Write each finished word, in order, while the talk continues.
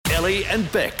Ellie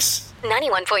and Becks.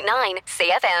 91.9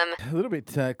 CFM. A little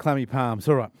bit clammy palms.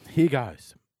 All right, here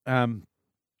goes.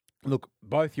 Look,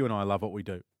 both you and I love what we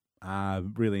do.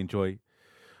 Really enjoy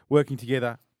working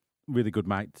together. Really good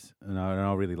mates, and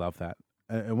I really love that.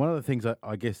 And one of the things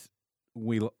I guess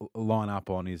we line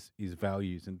up on is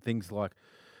values and things like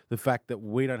the fact that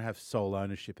we don't have sole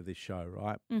ownership of this show,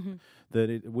 right? Mm-hmm.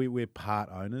 That we're part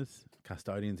owners,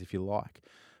 custodians, if you like.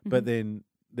 But then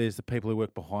there's the people who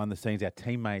work behind the scenes, our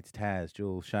teammates, Taz,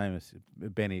 Jules, Seamus,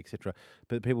 Benny, etc.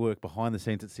 But people who work behind the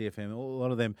scenes at CFM, a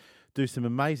lot of them do some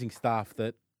amazing stuff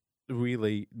that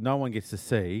really no one gets to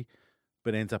see,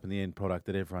 but ends up in the end product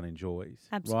that everyone enjoys.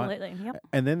 Absolutely, right? yep.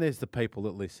 And then there's the people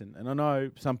that listen. And I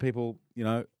know some people,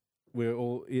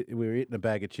 we're eating a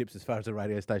bag of chips as far as the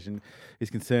radio station is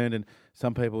concerned, and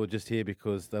some people are just here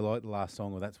because they like the last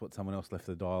song or that's what someone else left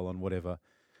the dial on, whatever.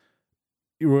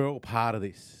 We're all part of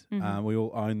this. We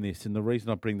all own this. And the reason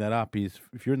I bring that up is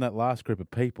if you're in that last group of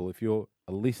people, if you're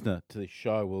a listener to this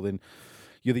show, well, then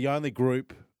you're the only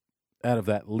group out of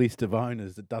that list of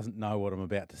owners that doesn't know what I'm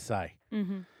about to say.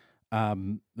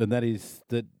 And that is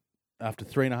that after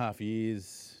 3.5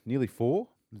 years, nearly 4,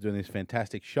 doing this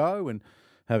fantastic show and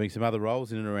having some other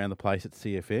roles in and around the place at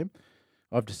CFM,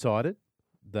 I've decided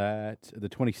that the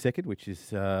 22nd, which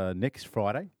is next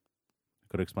Friday, I've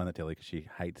got to explain that to Ellie because she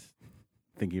hates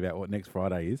thinking about what next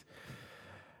Friday is,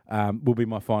 will be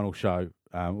my final show.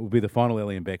 Will be the final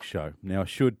Ellie and Becks show. Now, I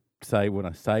should say when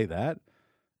I say that,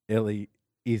 Ellie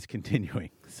is continuing.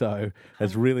 So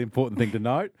that's a really important thing to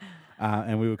note.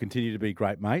 And we will continue to be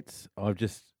great mates. I've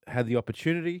just had the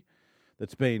opportunity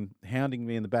that's been hounding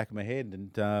me in the back of my head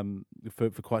and for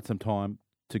quite some time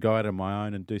to go out on my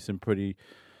own and do some pretty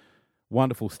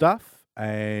wonderful stuff.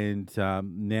 And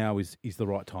now is the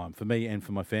right time for me and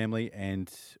for my family, and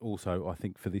also I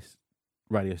think for this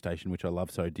radio station, which I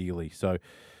love so dearly. So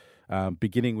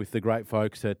beginning with the great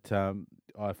folks at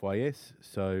IFYS,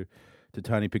 so to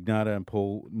Tony Pignata and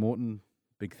Paul Morton,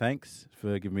 big thanks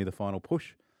for giving me the final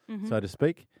push, so to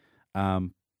speak.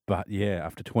 But yeah,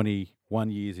 after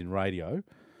 21 years in radio,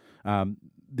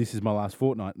 this is my last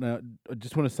fortnight. Now, I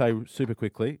just want to say super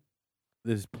quickly,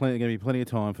 there's going to be plenty of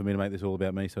time for me to make this all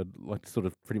about me, so I'd like to sort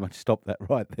of pretty much stop that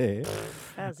right there.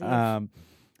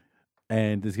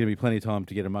 And there's going to be plenty of time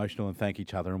to get emotional and thank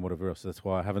each other and whatever else. That's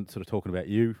why I haven't sort of talking about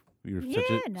you.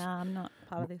 I'm not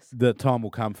part of this. The time will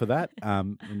come for that.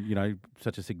 And,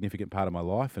 such a significant part of my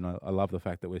life, and I love the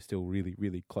fact that we're still really,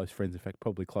 really close friends. In fact,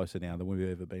 probably closer now than we've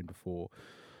ever been before.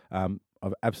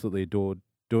 I've absolutely adored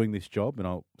doing this job, and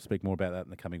I'll speak more about that in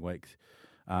the coming weeks.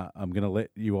 I'm going to let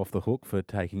you off the hook for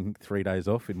taking 3 days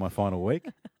off in my final week.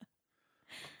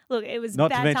 Look, it was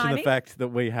not bad to mention timing. the fact that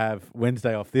we have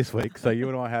Wednesday off this week, so you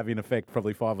and I have in effect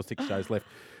probably 5 or 6 shows left.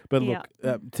 But look,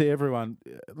 to everyone,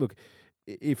 look,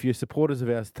 if you're supporters of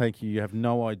ours, thank you. You have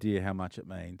no idea how much it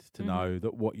means to know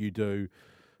that what you do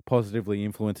positively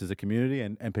influences a community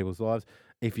and people's lives.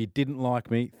 If you didn't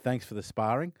like me, thanks for the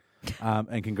sparring.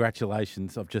 And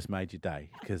congratulations, I've just made your day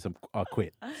because I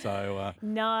quit. So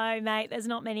No, mate, there's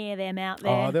not many of them out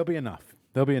there. Oh, there'll be enough.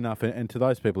 There'll be enough. And to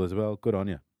those people as well, good on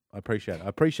you. I appreciate it. I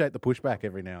appreciate the pushback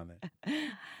every now and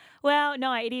then. Well,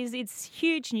 no, it's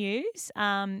huge news.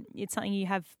 It's something you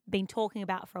have been talking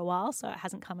about for a while, so it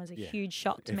hasn't come as a huge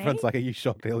shock to me. Everyone's like, are you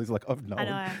shocked? Ellie's like, I've known. I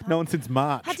know. No one since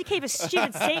March. Had to keep a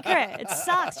stupid secret. It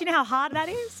sucks. Do you know how hard that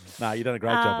is? No, you've done a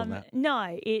great job on that.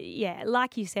 No,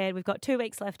 like you said, we've got 2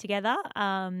 weeks left together.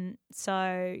 So,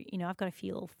 I've got a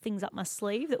few things up my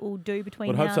sleeve that we'll do between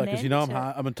now and then. Well, I hope so,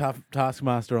 because I'm a tough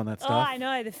taskmaster on that stuff. Oh, I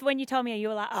know. When you told me, you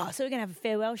were like, so we're going to have a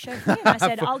farewell show for you? And I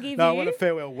said, I'll give I you want a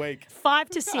farewell week. 5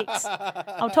 to 6.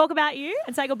 I'll talk about you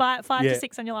and say goodbye at 5 to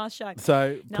 6 on your last show.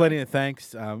 So plenty of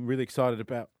thanks. Really excited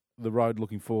about the road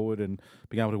looking forward and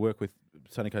being able to work with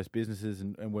Sunny Coast businesses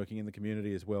and working in the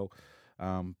community as well.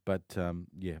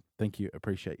 Thank you.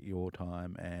 Appreciate your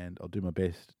time, and I'll do my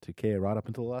best to care right up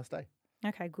until the last day.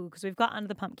 Okay, good, because we've got Under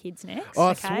the Pump Kids next. Oh,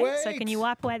 okay, sweet. so can you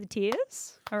wipe away the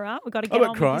tears? All right, we've got to get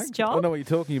on with this job. I know what you're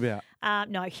talking about.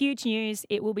 No, huge news.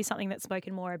 It will be something that's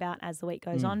spoken more about as the week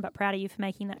goes on, but proud of you for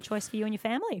making that choice for you and your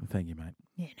family. Thank you, mate.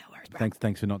 Yeah, no worries, bro.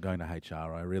 Thanks for not going to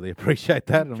HR. I really appreciate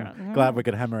that. I'm glad we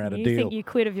could hammer out a deal. You think you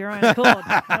quit of your own accord.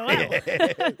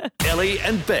 Ellie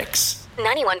and Becks.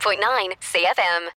 91.9 CFM.